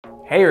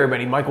Hey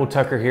everybody, Michael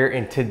Tucker here,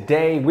 and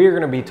today we're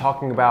going to be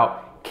talking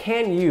about,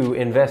 can you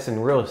invest in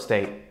real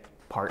estate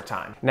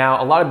part-time?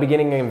 Now, a lot of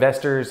beginning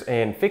investors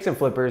and fix and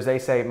flippers, they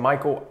say,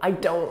 Michael, I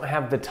don't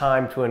have the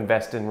time to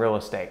invest in real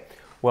estate.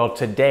 Well,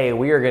 today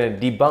we are going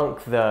to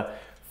debunk the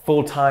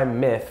full-time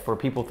myth for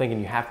people thinking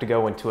you have to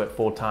go into it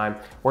full-time.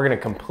 We're going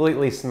to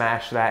completely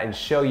smash that and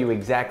show you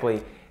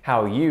exactly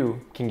how you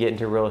can get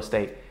into real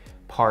estate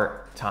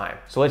part-time.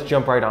 So let's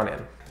jump right on in.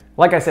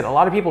 Like I said, a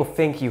lot of people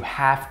think you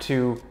have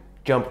to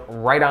jump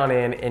right on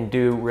in and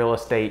do real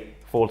estate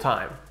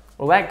full-time.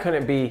 Well, that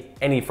couldn't be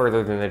any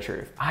further than the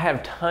truth. I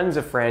have tons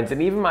of friends,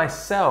 and even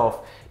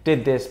myself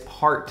did this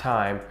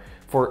part-time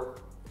for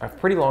a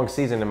pretty long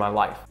season in my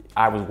life.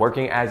 I was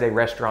working as a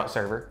restaurant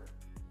server.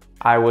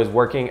 I was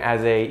working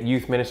as a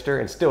youth minister,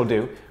 and still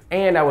do,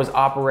 and I was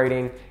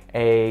operating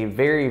a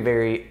very,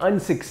 very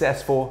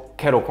unsuccessful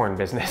kettle corn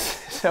business.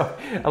 So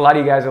a lot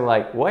of you guys are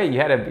like, what, you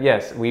had a,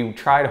 yes, we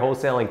tried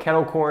wholesaling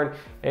kettle corn,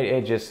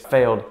 it just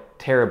failed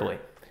terribly.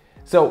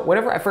 So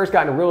whenever I first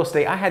got into real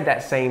estate, I had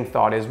that same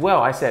thought as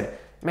well. I said,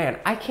 man,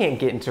 I can't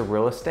get into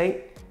real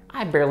estate.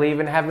 I barely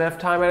even have enough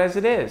time as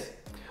it is.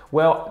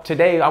 Well,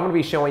 today I'm gonna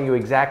be showing you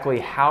exactly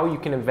how you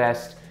can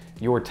invest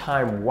your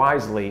time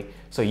wisely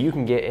so you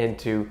can get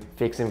into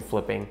fix and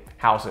flipping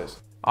houses.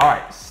 All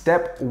right,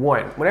 step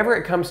one. Whenever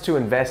it comes to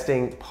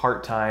investing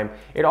part-time,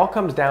 it all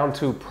comes down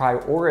to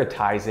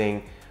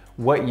prioritizing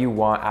what you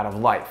want out of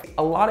life.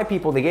 A lot of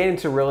people, they get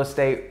into real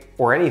estate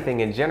or anything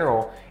in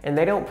general, and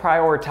they don't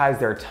prioritize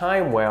their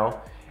time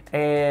well,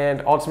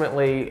 and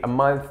ultimately a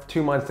month,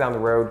 2 months down the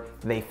road,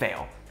 they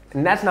fail.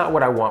 And that's not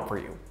what I want for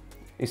you.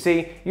 You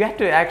see, you have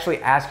to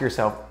actually ask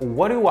yourself,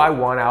 what do I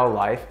want out of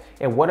life,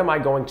 and what am I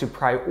going to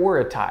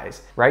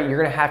prioritize, right?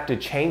 You're gonna have to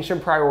change some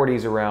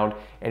priorities around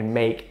and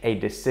make a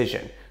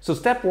decision. So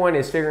step one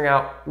is figuring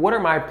out, what are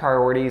my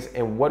priorities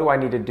and what do I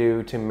need to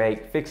do to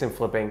make fix and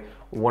flipping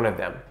one of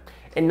them?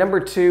 And number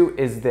two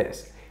is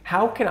this: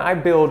 how can I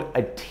build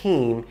a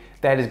team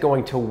that is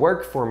going to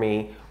work for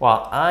me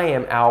while I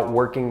am out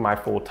working my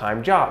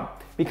full-time job?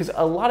 Because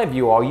a lot of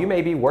you all, you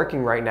may be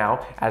working right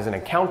now as an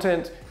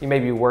accountant, you may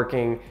be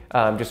working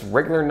just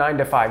regular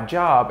 9-to-5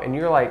 job, and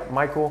you're like,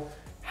 Michael,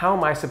 how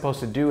am I supposed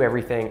to do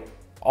everything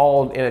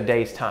all in a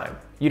day's time?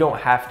 You don't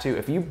have to.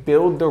 If you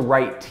build the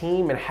right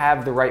team and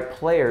have the right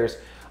players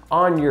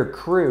on your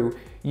crew,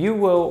 you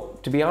will,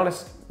 to be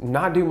honest,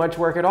 not do much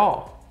work at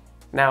all.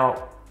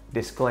 Now,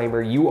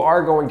 disclaimer, you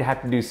are going to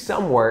have to do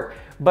some work,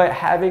 but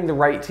having the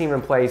right team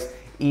in place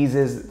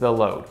eases the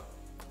load.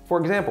 For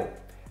example,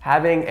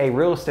 having a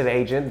real estate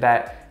agent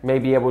that may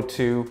be able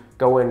to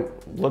go and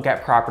look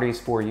at properties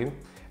for you,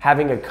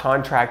 having a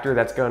contractor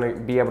that's going to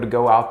be able to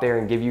go out there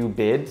and give you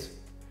bids,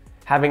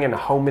 having a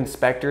home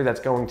inspector that's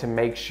going to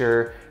make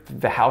sure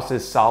the house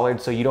is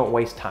solid so you don't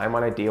waste time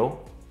on a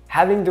deal,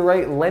 having the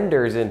right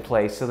lenders in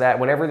place so that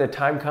whenever the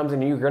time comes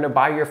and you're going to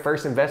buy your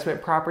first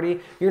investment property,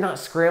 you're not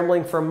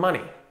scrambling for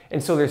money.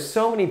 And so there's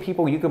so many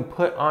people you can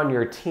put on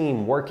your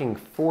team working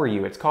for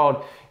you. It's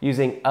called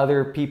using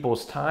other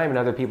people's time and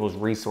other people's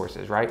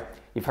resources, right?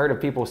 You've heard of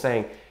people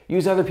saying,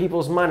 use other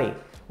people's money.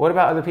 What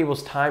about other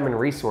people's time and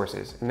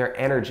resources and their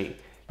energy?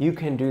 You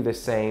can do the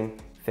same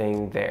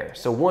thing there.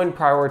 So one,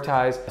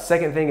 prioritize. The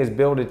second thing is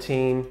build a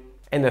team.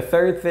 And the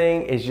third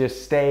thing is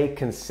just stay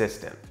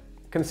consistent.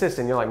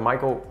 Consistent, you're like,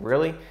 Michael,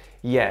 really?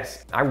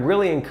 Yes, I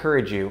really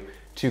encourage you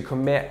to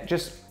commit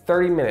just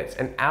 30 minutes,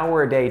 an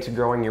hour a day to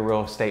growing your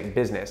real estate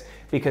business.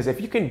 Because if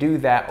you can do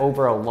that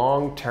over a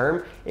long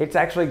term, it's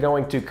actually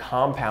going to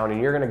compound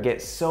and you're gonna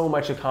get so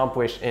much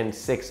accomplished in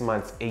 6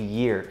 months, a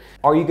year.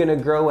 Are you gonna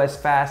grow as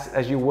fast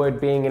as you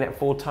would being in it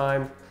full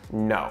time?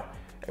 No.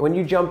 When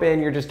you jump in,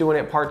 you're just doing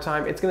it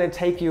part-time, it's gonna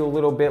take you a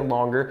little bit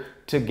longer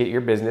to get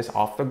your business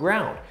off the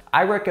ground.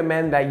 I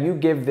recommend that you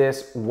give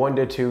this 1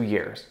 to 2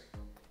 years.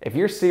 If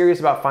you're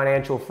serious about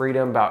financial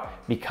freedom,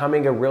 about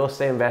becoming a real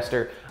estate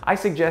investor, I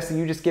suggest that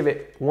you just give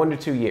it 1 to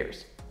 2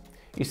 years.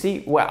 You see,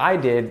 what I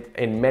did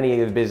in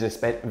many of the business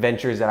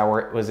ventures that I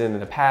was in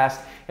the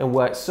past, and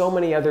what so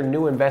many other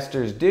new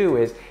investors do,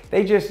 is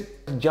they just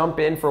jump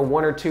in for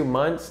 1 or 2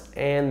 months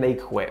and they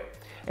quit.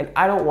 And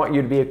I don't want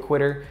you to be a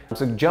quitter.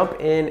 So jump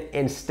in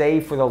and stay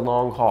for the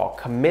long haul.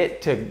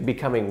 Commit to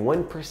becoming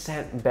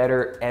 1%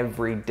 better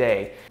every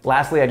day.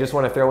 Lastly, I just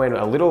want to throw in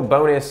a little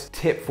bonus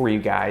tip for you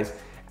guys.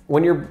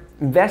 When you're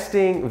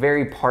investing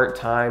very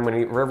part-time,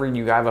 whenever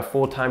you have a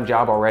full-time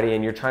job already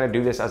and you're trying to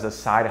do this as a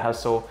side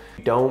hustle,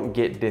 don't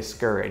get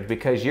discouraged,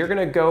 because you're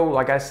gonna go,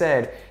 like I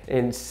said,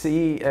 and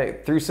see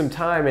through some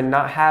time and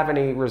not have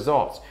any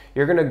results.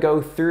 You're gonna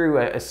go through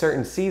a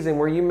certain season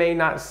where you may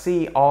not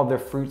see all the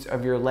fruits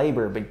of your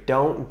labor, but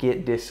don't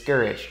get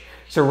discouraged.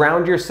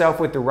 Surround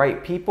yourself with the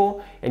right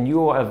people and you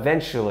will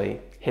eventually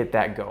hit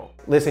that goal.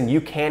 Listen, you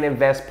can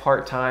invest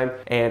part-time,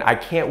 and I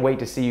can't wait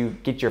to see you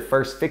get your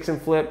first fix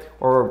and flip,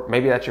 or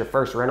maybe that's your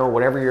first rental,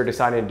 whatever you're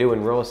deciding to do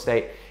in real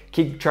estate.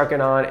 Keep trucking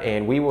on,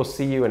 and we will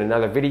see you in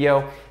another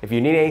video. If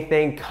you need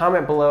anything,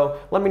 comment below.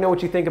 Let me know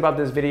what you think about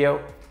this video.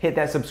 Hit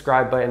that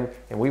subscribe button,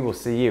 and we will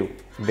see you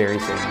very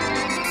soon.